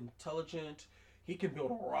this intelligent. He can build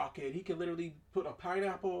a rocket. He can literally put a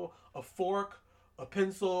pineapple, a fork, a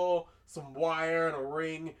pencil, some wire, and a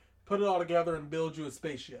ring. Put it all together and build you a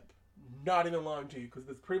spaceship. Not even lying to you because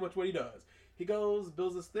that's pretty much what he does. He goes,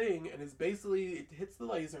 builds this thing, and it's basically, it hits the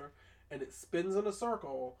laser, and it spins in a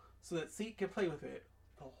circle so that Seek can play with it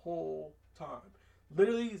the whole time.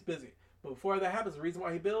 Literally, he's busy. But before that happens, the reason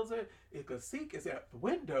why he builds it is because Seek is at the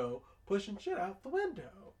window pushing shit out the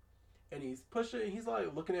window. And he's pushing, he's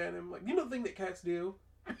like looking at him, like, the thing that cats do?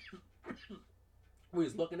 Where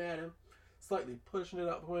he's looking at him, slightly pushing it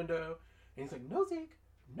out the window. And he's like, no, Seek,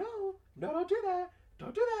 no, don't do that.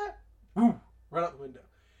 Don't do that. Woo! Right out the window.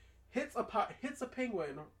 Hits a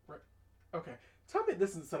penguin. Right. Okay, tell me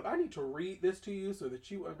this is something. I need to read this to you so that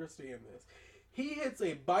you understand this. He hits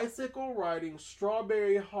a bicycle riding,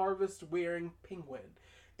 strawberry harvest wearing penguin.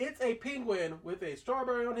 It's a penguin with a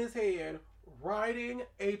strawberry on his head riding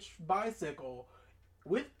a bicycle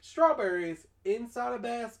with strawberries inside a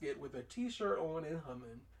basket with a t-shirt on and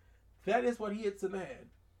humming. That is what he hits in the head.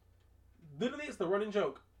 Literally, it's the running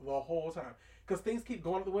joke the whole time. Because things keep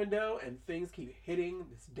going out the window and things keep hitting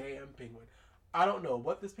this damn penguin. I don't know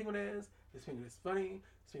what this penguin is. This penguin is funny.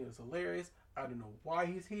 This penguin is hilarious. I don't know why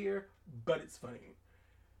he's here, but it's funny.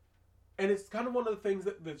 And it's kind of one of the things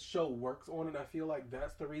that the show works on, and I feel like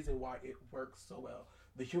that's the reason why it works so well.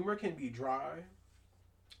 The humor can be dry.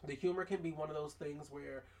 The humor can be one of those things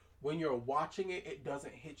where when you're watching it, it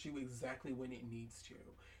doesn't hit you exactly when it needs to.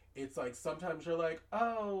 It's like sometimes you're like,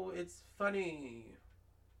 oh, it's funny.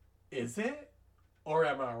 Is it? Or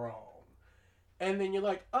am I wrong? And then you're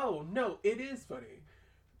like, oh, no, it is funny.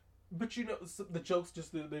 But you know, the jokes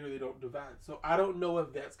just literally don't divide. So I don't know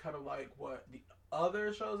if that's kind of like what the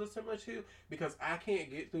other shows are similar to, because I can't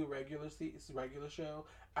get through regular show.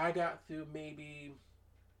 I got through maybe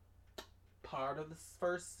part of the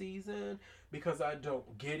first season because I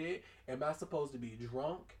don't get it. Am I supposed to be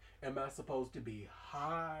drunk? Am I supposed to be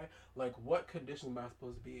high? Like, what conditions am I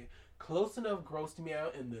supposed to be in? Close Enough grossed me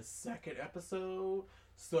out in the second episode.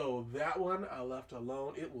 So that one I left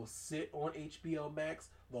alone. It will sit on HBO Max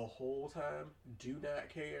the whole time. Do not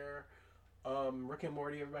care. Rick and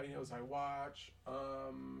Morty, everybody knows I watch.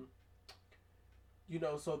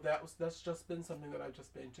 So that's just been something that I've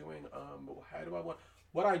just been doing. How do I want?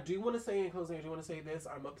 What I do want to say in closing, I do want to say this.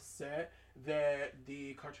 I'm upset that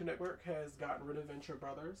the Cartoon Network has gotten rid of Venture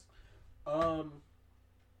Brothers.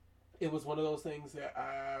 It was one of those things that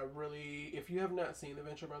I really, if you have not seen the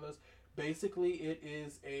Venture Brothers, basically it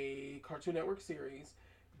is a Cartoon Network series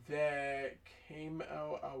that came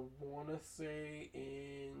out, I want to say,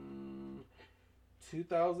 in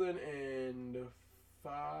 2005,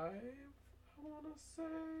 I want to say.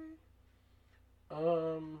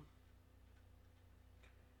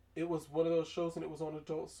 It was one of those shows, and it was on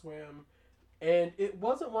Adult Swim. And it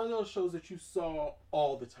wasn't one of those shows that you saw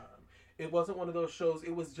all the time. It wasn't one of those shows.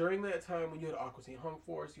 It was during that time when you had Aqua Teen Hunger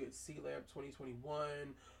Force, you had Sea Lab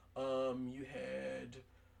 2021, you had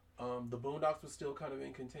the Boondocks was still kind of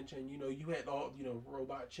in contention. You had all,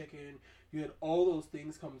 Robot Chicken. You had all those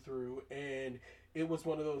things come through, and it was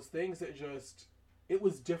one of those things that just, it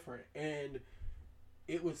was different. And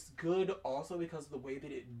it was good also because of the way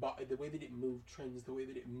that it moved trends, the way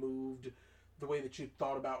that it moved, the way that you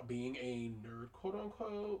thought about being a nerd, quote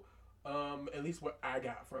unquote. At least what I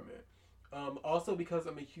got from it. Also because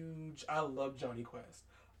I love Johnny Quest.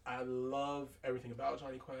 I love everything about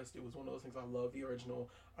Johnny Quest. It was one of those things. I love the original.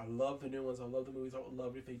 I love the new ones. I love the movies. I would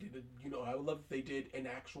love if they did I would love if they did an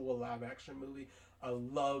actual live action movie. I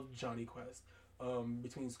love Johnny Quest.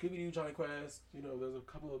 Between Scooby-Doo, Johnny Quest, there's a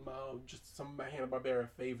couple of just some of my Hanna-Barbera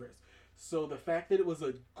favorites. So the fact that it was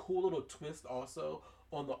a cool little twist also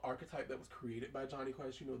on the archetype that was created by Johnny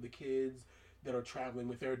Quest, the kids that are traveling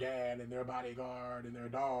with their dad and their bodyguard and their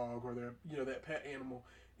dog or their, that pet animal.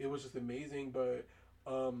 It was just amazing. But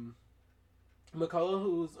Christopher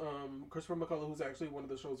McCullough, who's actually one of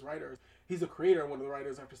the show's writers, he's a creator and one of the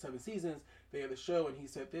writers after 7 seasons. They had the show, and he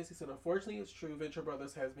said this. He said, unfortunately, it's true. Venture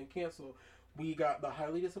Brothers has been canceled. We got the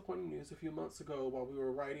highly disappointing news a few months ago while we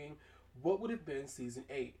were writing what would have been season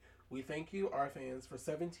 8. We thank you, our fans, for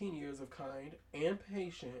 17 years of kind and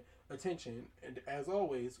patient attention, and as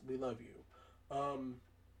always, we love you.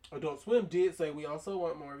 Adult Swim did say we also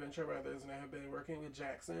want more Venture Brothers, and I have been working with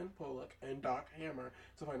Jackson Pollock and Doc Hammer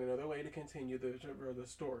to find another way to continue the Venture Brothers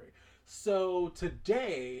story. So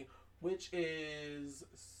today, which is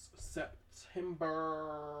September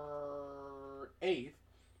 8th,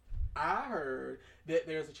 I heard that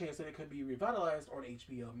there's a chance that it could be revitalized on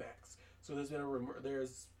HBO Max. So there's been a rumor,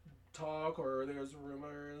 there's talk, or there's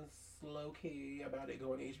rumors, low key, about it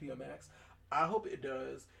going to HBO Max. I hope it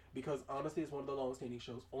does, because honestly, it's one of the long-standing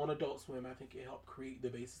shows on Adult Swim. I think it helped create the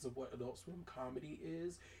basis of what Adult Swim comedy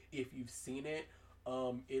is. If you've seen it,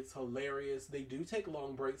 it's hilarious. They do take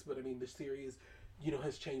long breaks, but I mean, the series,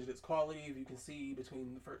 has changed its quality. If you can see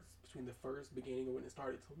between the first beginning of when it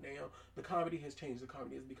started till now, the comedy has changed. The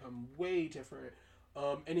comedy has become way different.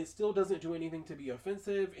 And it still doesn't do anything to be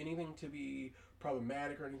offensive, anything to be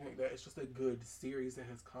problematic or anything like that. It's just a good series that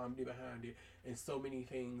has comedy behind it and so many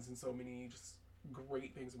things and so many just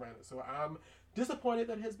great things around it. So I'm disappointed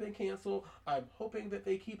that it has been canceled. I'm hoping that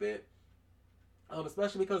they keep it,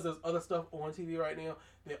 especially because there's other stuff on TV right now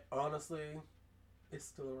that honestly is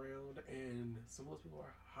still around, and some of those people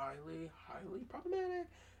are highly, highly problematic.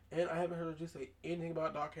 And I haven't heard you say anything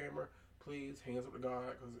about Doc Hammer. Please, hands up to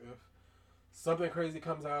God, because if something crazy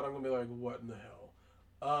comes out, I'm going to be like, what in the hell?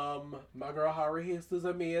 My girl Haruhi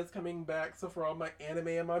Suzumiya is coming back. So for all my anime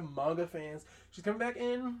and my manga fans, she's coming back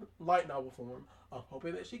in light novel form. I'm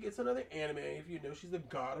hoping that she gets another anime. If you know, she's the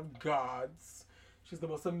god of gods. She's the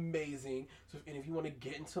most amazing. So if you want to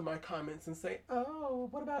get into my comments and say, oh,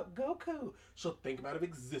 what about Goku? She'll think him out of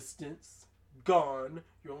existence. Gone.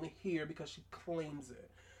 You're only here because she claims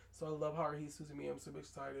it. So I love Haruhi Suzumiya. I'm super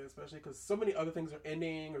excited, especially because so many other things are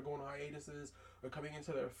ending or going on hiatuses or coming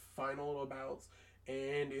into their final little bouts.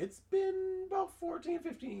 And it's been about 14,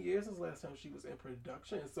 15 years since last time she was in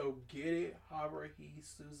production. So get it, Haruhi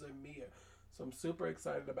Suzumiya. So I'm super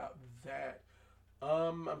excited about that.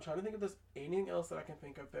 I'm trying to think if there's anything else that I can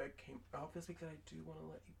think of that came out this week that I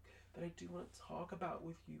do want to talk about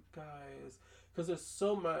with you guys, because there's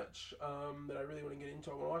so much that I really want to get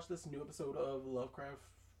into. I want to watch this new episode of Lovecraft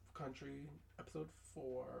Country, episode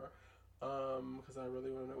 4, because I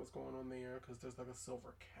really want to know what's going on there, because there's like a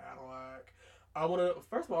silver Cadillac. I want to,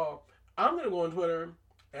 first of all, I'm going to go on Twitter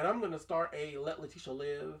and I'm going to start a Let Letitia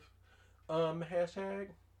Live hashtag,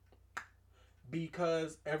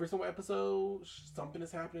 because every single episode something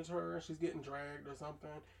is happening to her, she's getting dragged or something,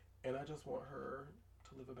 and I just want her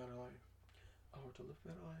to live a better life. I want her to live a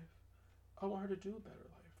better life. I want her to do a better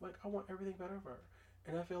life. Like, I want everything better for her,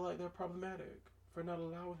 and I feel like they're problematic for not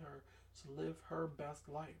allowing her to live her best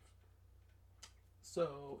life.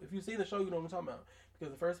 So if you see the show, you know what I'm talking about,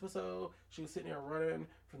 because the first episode she was sitting there running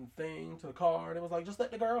from the thing to the car, and it was like, just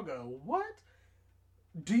let the girl go. What?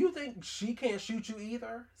 Do you think she can't shoot you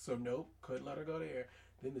either? So nope, couldn't let her go there.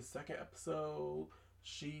 Then the second episode,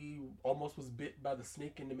 she almost was bit by the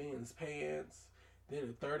snake in the man's pants. Then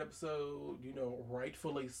the third episode,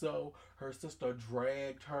 rightfully so, her sister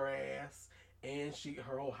dragged her ass, and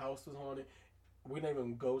her whole house was haunted. We didn't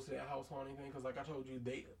even go to that house haunting thing, because like I told you,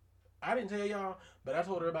 I didn't tell y'all, but I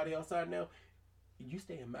told everybody outside now, you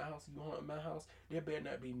stay in my house, you haunt my house, there better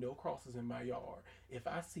not be no crosses in my yard. If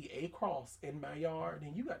I see a cross in my yard,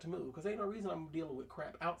 then you got to move, because ain't no reason I'm dealing with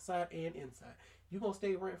crap outside and inside. You gonna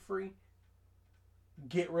stay rent free?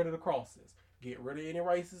 Get rid of the crosses. Get rid of any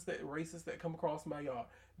racists that come across my yard.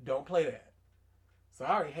 Don't play that. So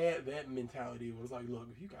I already had that mentality. It was like, look,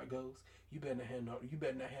 if you got ghosts, you better not have no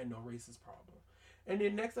racist problem. And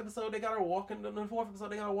then next episode, they got her walking. In the fourth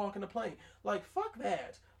episode, they got her walking the plane. Like, fuck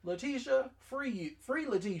that. Letitia, free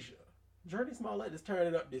Letitia. Journey Smollett is turning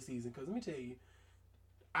it up this season, because let me tell you,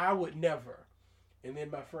 I would never. And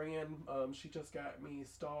then my friend, she just got me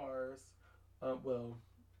Stars. We won't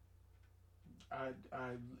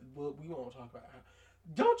talk about it.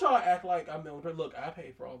 Don't y'all act like I'm the only person. Look, I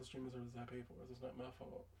pay for all the streaming services I pay for. It's not my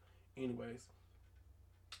fault. Anyways,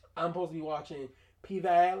 I'm supposed to be watching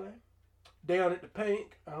P-Valley, Down at the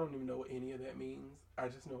Pink. I don't even know what any of that means. I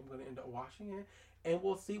just know I'm going to end up watching it, and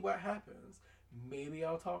we'll see what happens. Maybe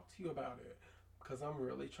I'll talk to you about it, because I'm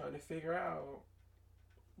really trying to figure out,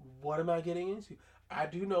 what am I getting into? I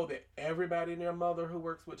do know that everybody and their mother who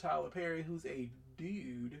works with Tyler Perry, who's a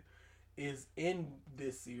dude, is in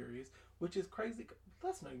this series, which is crazy.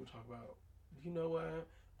 Let's not even talk about, you know what?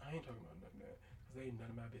 I ain't talking about none of that, because they ain't none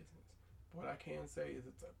of my business. But what I can say is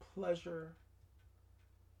it's a pleasure.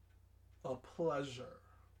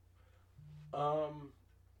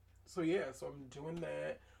 So I'm doing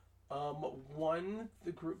that.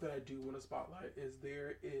 The group that I do want to spotlight is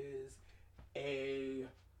there is a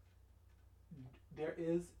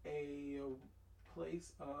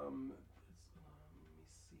place, let me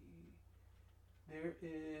see. There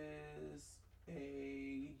is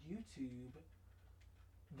a YouTube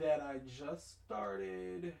that I just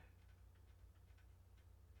started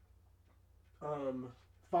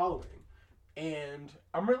following, and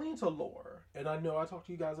I'm really into lore, and I know I talked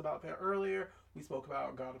to you guys about that earlier. We spoke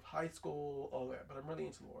about God of High School, all that, but I'm really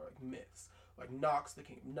into lore, like myths, like Nox, the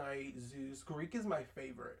King of Night, Zeus. Greek is my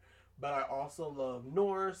favorite, but I also love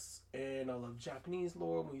Norse, and I love Japanese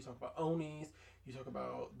lore. When you talk about Onis, you talk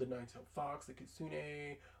about the Nine-Tailed Fox, the Kitsune,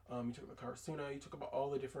 you talk about Karasuna, you talk about all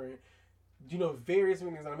the different, various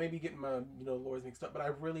things. I may be getting my, lores mixed up, but I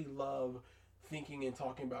really love thinking and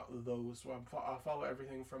talking about those. So I follow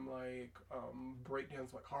everything from like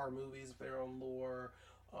breakdowns, like horror movies if they're on lore.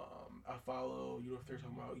 I follow, if they're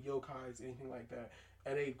talking about yokais, anything like that.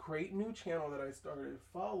 And a great new channel that I started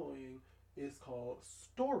following is called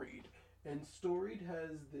Storied. And Storied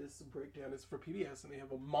has this breakdown. It's for PBS, and they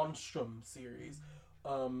have a Monstrum series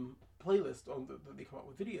playlist that they come out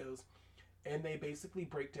with videos, and they basically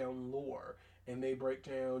break down lore, and they break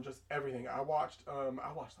down just everything. I watched like 7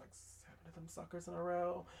 of them suckers in a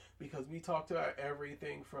row, because we talked about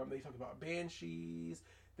everything from, they talked about banshees,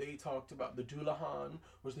 They talked about the Doulahan,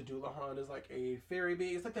 which the Doulahan is like a fairy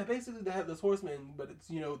beast. It's like that basically they have this horseman, but it's,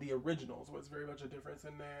 the original, so it's very much a difference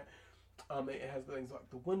in that. It has things like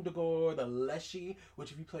the Wendigo, the Leshy,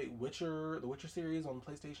 which if you play the Witcher series on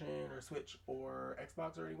PlayStation or Switch or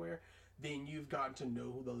Xbox or anywhere, then you've gotten to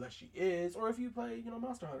know who the Leshy is. Or if you play,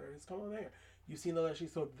 Monster Hunter, it's come on there. You've seen the Leshy,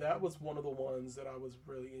 so that was one of the ones that I was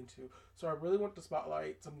really into. So I really want to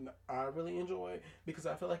spotlight something that I really enjoy, because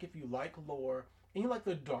I feel like if you like lore and you like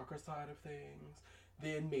the darker side of things,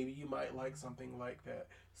 then maybe you might like something like that.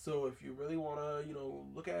 So if you really want to,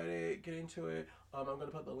 look at it, get into it, I'm going to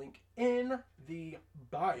put the link in the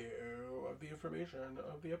bio of the information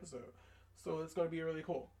of the episode. So it's going to be really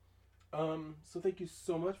cool. So thank you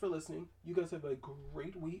so much for listening. You guys have a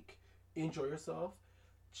great week. Enjoy yourself.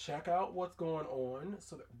 Check out what's going on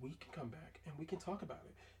so that we can come back and we can talk about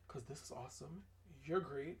it, because this is awesome. You're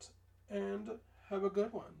great. And have a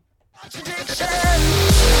good one.